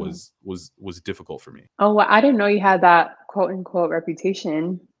others was difficult for me. Oh, well, I didn't know you had that quote unquote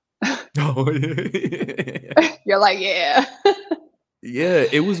reputation. Oh, yeah. You're like, yeah. Yeah,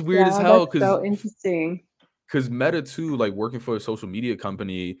 it was weird as hell because so interesting. Because Meta too, like working for a social media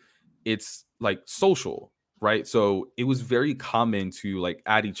company, it's like social, right? So it was very common to like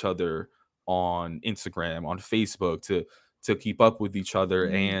add each other on Instagram, on Facebook to keep up with each other.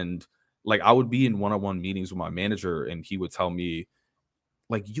 And like I would be in one-on-one meetings with my manager and he would tell me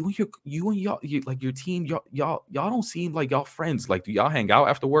like you and y'all like your team, y'all don't seem like y'all friends. Like, do y'all hang out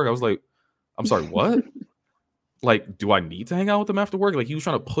after work? I was like, I'm sorry, what? Like, do I need to hang out with them after work? Like he was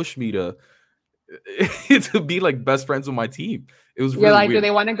trying to push me to to be like best friends with my team. It was really like, weird. Do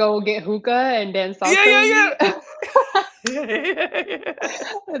they want to go get hookah and then salsa? Yeah.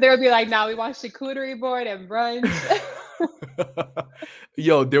 They'll be like, now we want charcuterie board and brunch.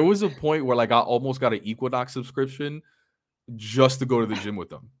 Yo, there was a point where like I almost got an Equinox subscription just to go to the gym with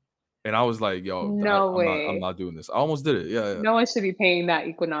them. And I was like, yo, I'm not doing this. I almost did it. Yeah. No one should be paying that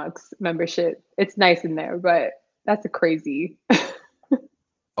Equinox membership. It's nice in there, but that's a crazy.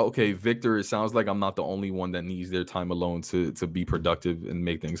 Okay, Victor, it sounds like I'm not the only one that needs their time alone to be productive and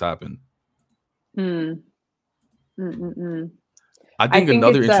make things happen. I think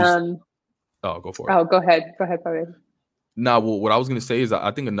another interesting. Oh, go for it. Oh, go ahead. Go ahead, Fabian. Nah, well, what I was gonna say is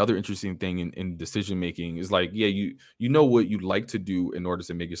I think another interesting thing in decision making is like, yeah, you know what you'd like to do in order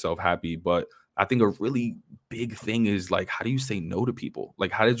to make yourself happy, but I think a really big thing is like, how do you say no to people?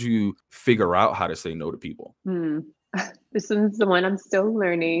 Like, how did you figure out how to say no to people? This one's the one I'm still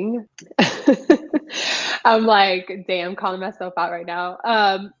learning. I'm like, damn, calling myself out right now.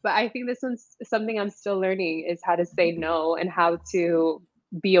 But I think this one's something I'm still learning is how to say no and how to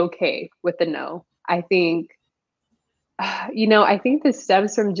be okay with the no. I think, I think this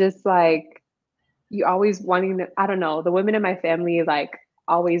stems from just like you always wanting to, I don't know, the women in my family like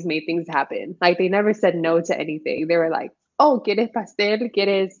always made things happen. Like they never said no to anything. They were like, oh, ¿quieres pastel?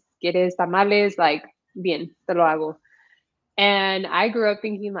 ¿Quieres tamales? Like, bien, te lo hago. And I grew up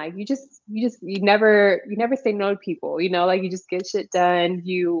thinking like you never say no to people, like you just get shit done,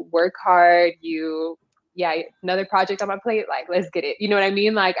 you work hard, yeah, another project on my plate, like let's get it. You know what I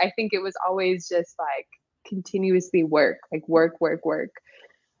mean? Like I think it was always just like continuously work, like work, work, work.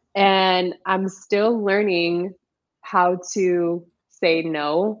 And I'm still learning how to say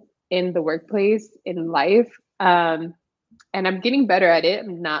no in the workplace, in life. And I'm getting better at it.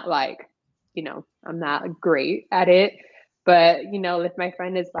 I'm not like, I'm not great at it. But, if my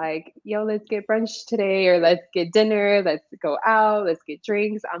friend is like, yo, let's get brunch today, or let's get dinner, let's go out, let's get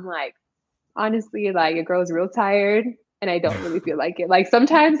drinks, I'm like, honestly, like, a girl's real tired and I don't really feel like it. Like,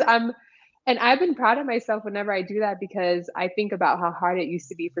 sometimes and I've been proud of myself whenever I do that, because I think about how hard it used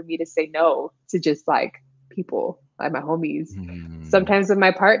to be for me to say no to just like people, like my homies. Sometimes with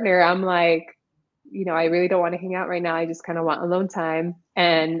my partner, I'm like, I really don't want to hang out right now. I just kind of want alone time.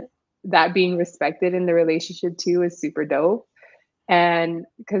 And that being respected in the relationship too is super dope. And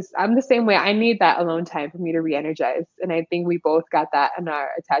because I'm the same way, I need that alone time for me to re-energize. And I think we both got that in our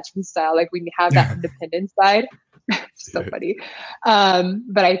attachment style. Like we have that independent side. So funny.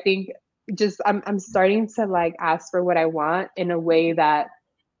 But I think just I'm starting to like ask for what I want in a way that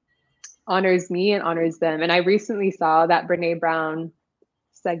honors me and honors them. And I recently saw that Brene Brown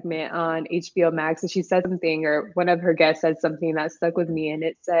segment on HBO Max, and she said something, or one of her guests said something that stuck with me, and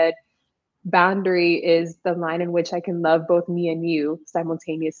it said, boundary is the line in which I can love both me and you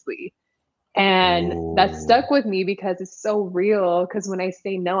simultaneously. And that stuck with me because it's so real. Because when I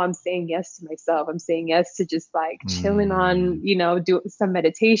say no, I'm saying yes to myself. I'm saying yes to just like chilling on, do some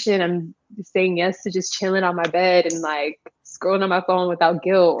meditation. I'm saying yes to just chilling on my bed and like scrolling on my phone without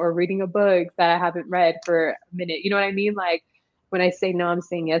guilt, or reading a book that I haven't read for a minute. You know what I mean? Like when I say no, I'm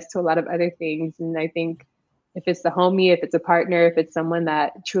saying yes to a lot of other things. And I think if it's the homie, if it's a partner, if it's someone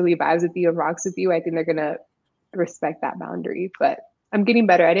that truly vibes with you and rocks with you, I think they're going to respect that boundary. But I'm getting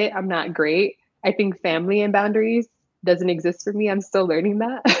better at it. I'm not great. I think family and boundaries doesn't exist for me. I'm still learning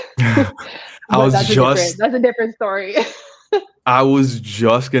that. That's a different story. I was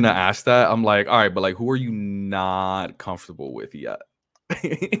just gonna ask that. I'm like, all right, but like, who are you not comfortable with yet?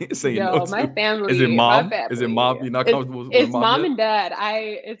 Saying no to. My family. Is it mom? My family. Is it mom? You're not comfortable with it's mom mom yet? and dad.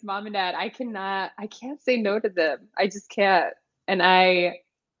 It's mom and dad. I can't say no to them. I just can't. And I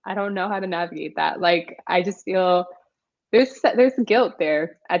don't know how to navigate that. Like I just feel there's guilt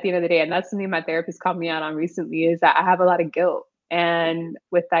there at the end of the day. And that's something my therapist called me out on recently, is that I have a lot of guilt. And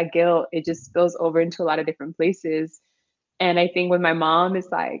with that guilt, it just spills over into a lot of different places. And I think when my mom is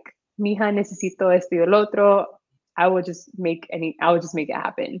like, mija, necesito esto y el otro, I would just make it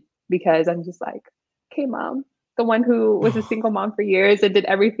happen, because I'm just like, okay, mom, the one who was a single mom for years and did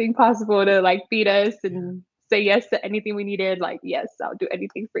everything possible to like feed us and say yes to anything we needed. Like, yes, I'll do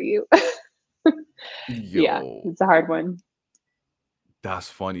anything for you. Yeah, it's a hard one. That's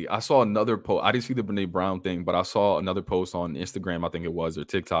funny. I saw another post. I didn't see the Brene Brown thing, but I saw another post on Instagram, I think it was, or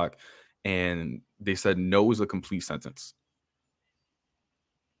TikTok, and they said no is a complete sentence.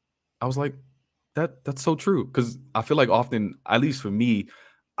 I was like, that's so true, because I feel like often, at least for me,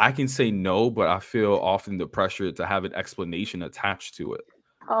 I can say no, but I feel often the pressure to have an explanation attached to it.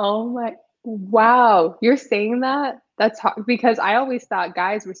 Oh my, wow. You're saying that? That's hard, because I always thought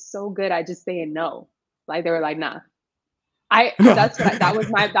guys were so good at just saying no. Like they were like, nah.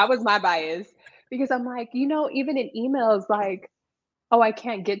 That was my bias, because I'm like, even in emails, like, oh, I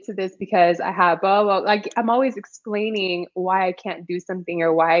can't get to this because I have blah, blah. Like I'm always explaining why I can't do something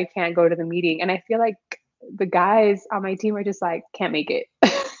or why I can't go to the meeting. And I feel like the guys on my team are just like, can't make it.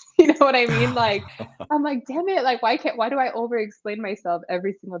 You know what I mean? Like, I'm like, damn it. Like, why do I over explain myself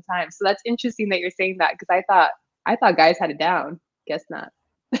every single time? So that's interesting that you're saying that, because I thought guys had it down. Guess not.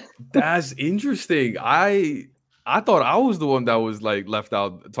 That's interesting. I thought I was the one that was like left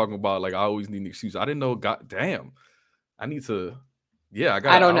out, talking about like I always need an excuse. I didn't know. God damn, I need to. Yeah,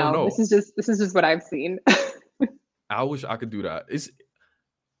 I don't know. This is just what I've seen. I wish I could do that.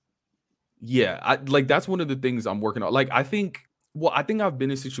 That's one of the things I'm working on. Like I think I've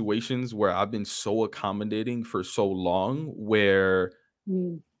been in situations where I've been so accommodating for so long, where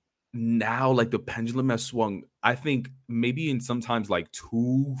now like the pendulum has swung, I think maybe in sometimes like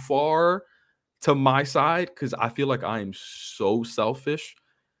too far to my side, because I feel like I am so selfish.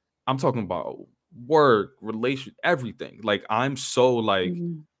 I'm talking about work, relation, everything. Like I'm so like,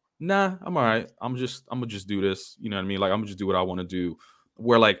 nah, I'm all right. I'm gonna just do this. You know what I mean? Like I'm gonna just do what I want to do.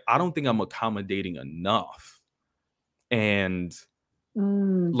 where like I don't think I'm accommodating enough. And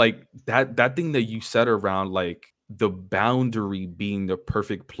like that thing that you said around like the boundary being the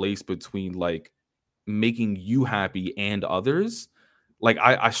perfect place between like making you happy and others, like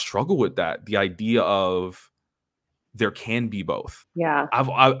I struggle with that. The idea of there can be both. Yeah.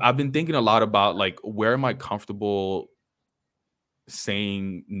 I've been thinking a lot about like where am I comfortable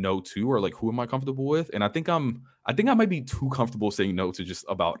saying no to, or like who am I comfortable with? And I think I might be too comfortable saying no to just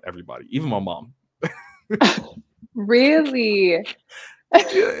about everybody, even my mom. Really?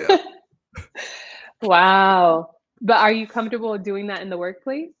 Yeah. Wow. But are you comfortable doing that in the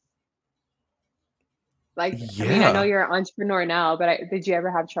workplace? Like, I mean, I know Yeah. you're an entrepreneur now, but did you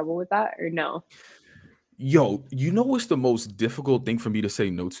ever have trouble with that or no? Yo, you know what's the most difficult thing for me to say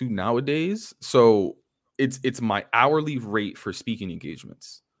no to nowadays? So it's my hourly rate for speaking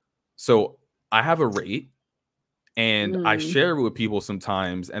engagements. So I have a rate and I Mm. share it with people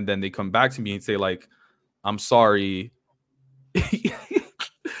sometimes, and then they come back to me and say, like, I'm sorry.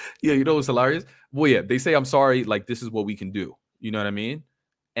 Yeah, you know what's hilarious? Well, yeah, they say I'm sorry, like this is what we can do. You know what I mean?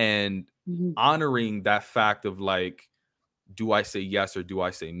 And Mhm. honoring that fact of like, do I say yes or do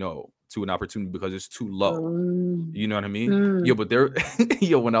I say no to an opportunity because it's too low? Mm. You know what I mean? Yo, Mm. but there,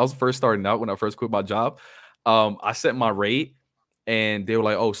 yo, when I was first starting out, when I first quit my job, I set my rate and they were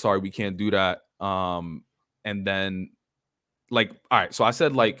like, "Oh, sorry, we can't do that." And then like, all right, so I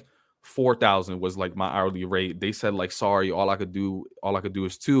said like 4,000 was like my hourly rate. They said like, "Sorry, all I could do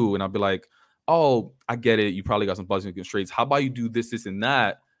is two." And I'd be like, "Oh, I get it. You probably got some budget constraints. How about you do this, this, and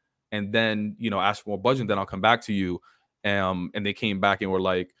that, and then ask for more budget. Then I'll come back to you." And they came back and were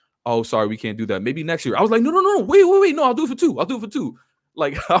like, "Oh, sorry, we can't do that. Maybe next year." I was like, "No, no, no, wait, no, I'll do it for two. I'll do it for two."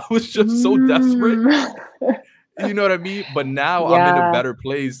 Like I was just so desperate. Mm. You know what I mean? But now I'm in a Yeah. better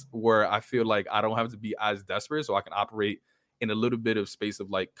place where I feel like I don't have to be as desperate, so I can operate in a little bit of space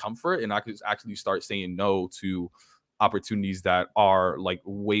of like comfort, and I could actually start saying no to opportunities that are like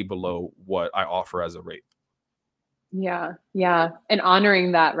way below what I offer as a rate. Yeah. Yeah. And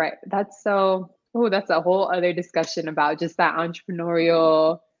honoring that, right? That's a whole other discussion about just that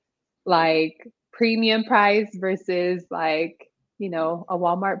entrepreneurial, like premium price versus like, a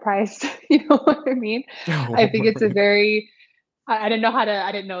Walmart price. You know what I mean? I think it's a very, I didn't know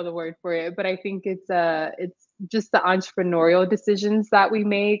I didn't know the word for it, but I think it's just the entrepreneurial decisions that we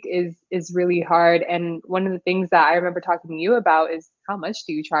make is really hard. And one of the things that I remember talking to you about is how much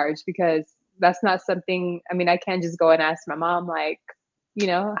do you charge? Because that's not something, I mean, I can't just go and ask my mom, like,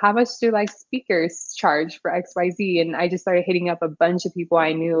 how much do like speakers charge for XYZ? And I just started hitting up a bunch of people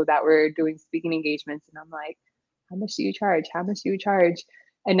I knew that were doing speaking engagements. And I'm like, how much do you charge? How much do you charge?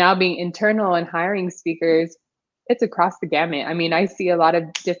 And now being internal and hiring speakers, it's across the gamut. I mean, I see a lot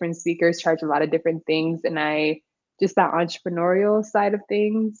of different speakers charge a lot of different things. And just that entrepreneurial side of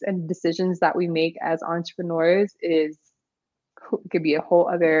things and decisions that we make as entrepreneurs could be a whole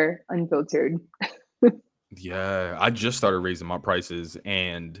other unfiltered. Yeah, I just started raising my prices,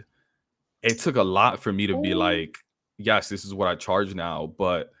 and it took a lot for me to be like, yes, this is what I charge now.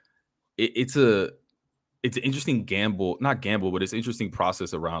 But it's an interesting gamble, not gamble, but it's an interesting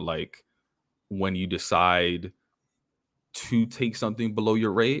process around like when you decide to take something below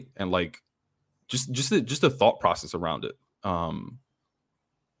your rate, and like just a thought process around it.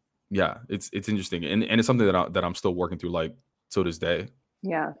 Yeah, it's interesting, and it's something that I'm still working through, like, till this day.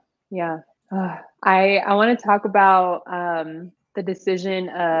 Yeah, yeah. I want to talk about the decision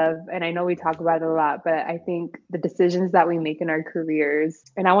of, and I know we talk about it a lot, but I think the decisions that we make in our careers,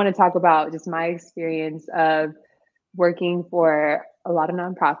 and I want to talk about just my experience of working for a lot of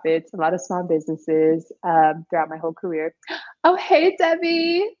nonprofits, a lot of small businesses throughout my whole career. Oh, hey,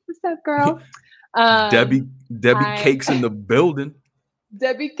 Debbie, what's up, girl? Debbie Um, Debbie I Cakes in the building.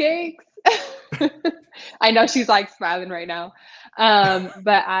 Debbie Cakes. I know she's like smiling right now.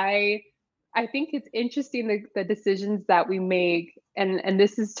 But I think it's interesting the decisions that we make, and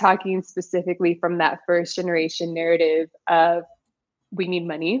this is talking specifically from that first generation narrative of we need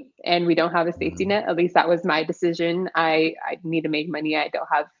money and we don't have a safety Mhm. net. At least that was my decision. I need to make money. I don't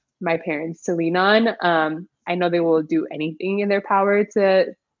have my parents to lean on. I know they will do anything in their power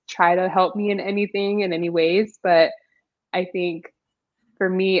to try to help me in anything in any ways, but I think for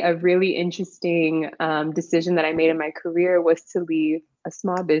me, a really interesting decision that I made in my career was to leave a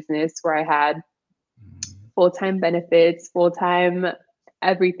small business where I had Mhm. full time benefits, full time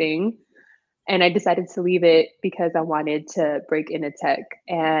everything. And I decided to leave it because I wanted to break into tech.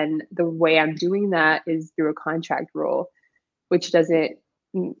 And the way I'm doing that is through a contract role, which doesn't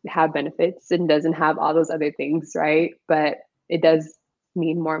have benefits and doesn't have all those other things, right? But it does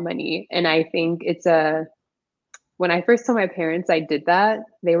mean more money. And I think it's a when I first told my parents I did that,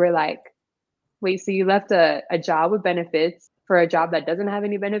 they were like, wait, so you left a job with benefits for a job that doesn't have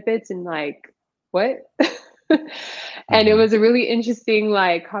any benefits? And like, what? And it Mhm. was a really interesting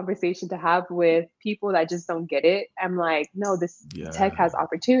like conversation to have with people that just don't get it. I'm like, no, this tech Yeah. has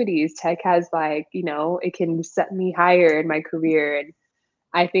opportunities. Tech has like, you know, it can set me higher in my career. And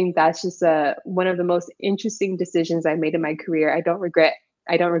I think that's just one of the most interesting decisions I made in my career. I don't regret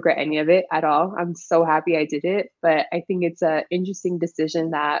any of it at all. I'm so happy I did it, but I think it's a interesting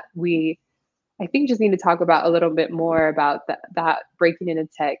decision that we I think just need to talk about a little bit more about that breaking into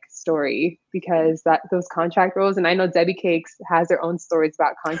tech story, because that those contract roles, and I know Debbie Cakes has her own stories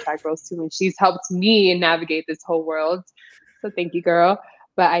about contract roles too, and she's helped me navigate this whole world. So thank you, girl.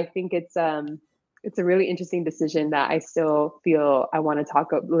 But I think it's a really interesting decision that I still feel I want to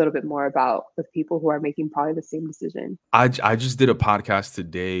talk a little bit more about with people who are making probably the same decision. I just did a podcast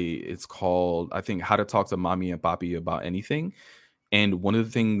today. It's called, I think, How to Talk to Mommy and Papi About Anything. And one of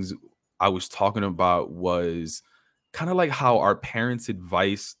the things I was talking about was kind of like how our parents'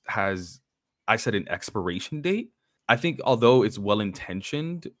 advice has, I said, an expiration date. I think although it's well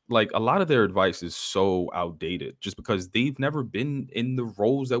intentioned, like a lot of their advice is so outdated just because they've never been in the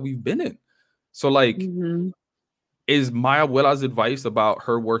roles that we've been in. So, like, Hmm. is my abuela's advice about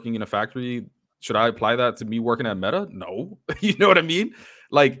her working in a factory, should I apply that to me working at Meta? No. You know what I mean?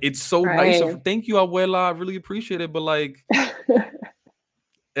 Like, it's so nice Right. of, thank you, abuela. I really appreciate it. But like,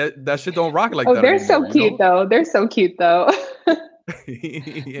 that shit don't rock like Oh, that they're so anymore, you cute know? though. They're so cute though. Yeah, They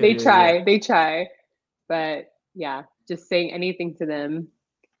yeah, yeah. try. They try. But yeah, just saying anything to them.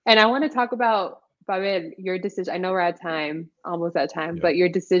 And I want to talk about, Babel, your decision. I know we're at time, almost at time, Yep. but your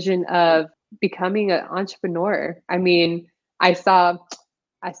decision of becoming an entrepreneur. I mean, I saw,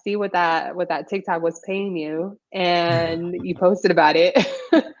 I see what that TikTok was paying you, and you posted about it.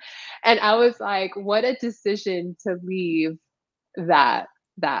 And I was like, what a decision to leave that,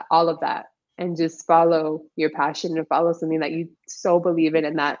 all of that, and just follow your passion and follow something that you so believe in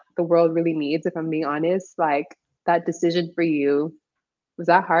and that the world really needs, if I'm being honest. Like, that decision for you, was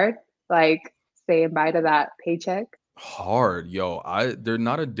that hard? Like, saying bye to that paycheck? Hard, yo. There's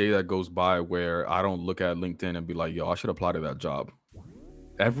not a day that goes by where I don't look at LinkedIn and be like, yo, I should apply to that job.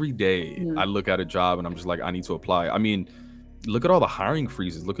 Every day Mm. I look at a job and I'm just like, I need to apply. I mean, look at all the hiring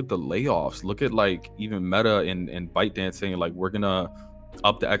freezes, look at the layoffs, look at like even Meta and ByteDance saying like, we're gonna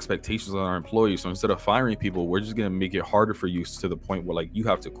up the expectations on our employees. So instead of firing people, we're just gonna make it harder for you to the point where like you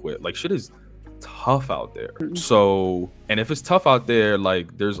have to quit. Like, shit is tough out there. Mm. So, and if it's tough out there,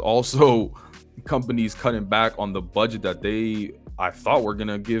 like there's also companies cutting back on the budget that I thought were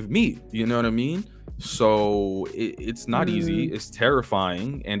gonna give me. You know what I mean? So it's not easy. Mm. It's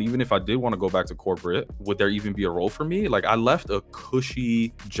terrifying. And even if I did want to go back to corporate, would there even be a role for me? Like, I left a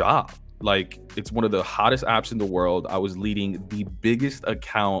cushy job. Like, it's one of the hottest apps in the world. I was leading the biggest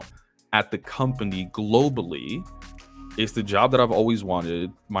account at the company globally. It's the job that I've always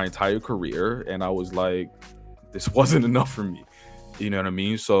wanted my entire career. And I was like, this wasn't enough for me. You know what I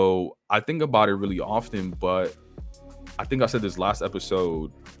mean? So I think about it really often, but I think I said this last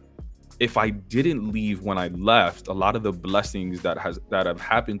episode. If I didn't leave when I left, a lot of the blessings that have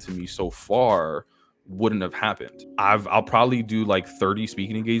happened to me so far wouldn't have happened. I'll probably do like 30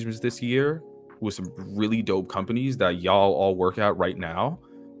 speaking engagements this year with some really dope companies that y'all all work at right now.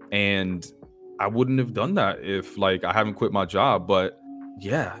 And I wouldn't have done that if like I haven't quit my job. But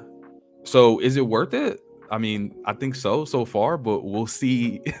yeah. So is it worth it? I mean, I think so far, but we'll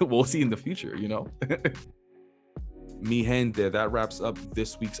see. We'll see in the future, you know? Mi gente, that wraps up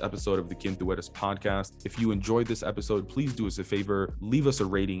this week's episode of the Quintueras podcast. If you enjoyed this episode, please do us a favor, leave us a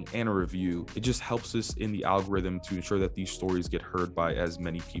rating and a review. It just helps us in the algorithm to ensure that these stories get heard by as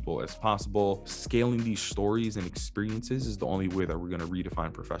many people as possible. Scaling these stories and experiences is the only way that we're going to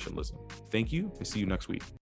redefine professionalism. Thank you, and see you next week.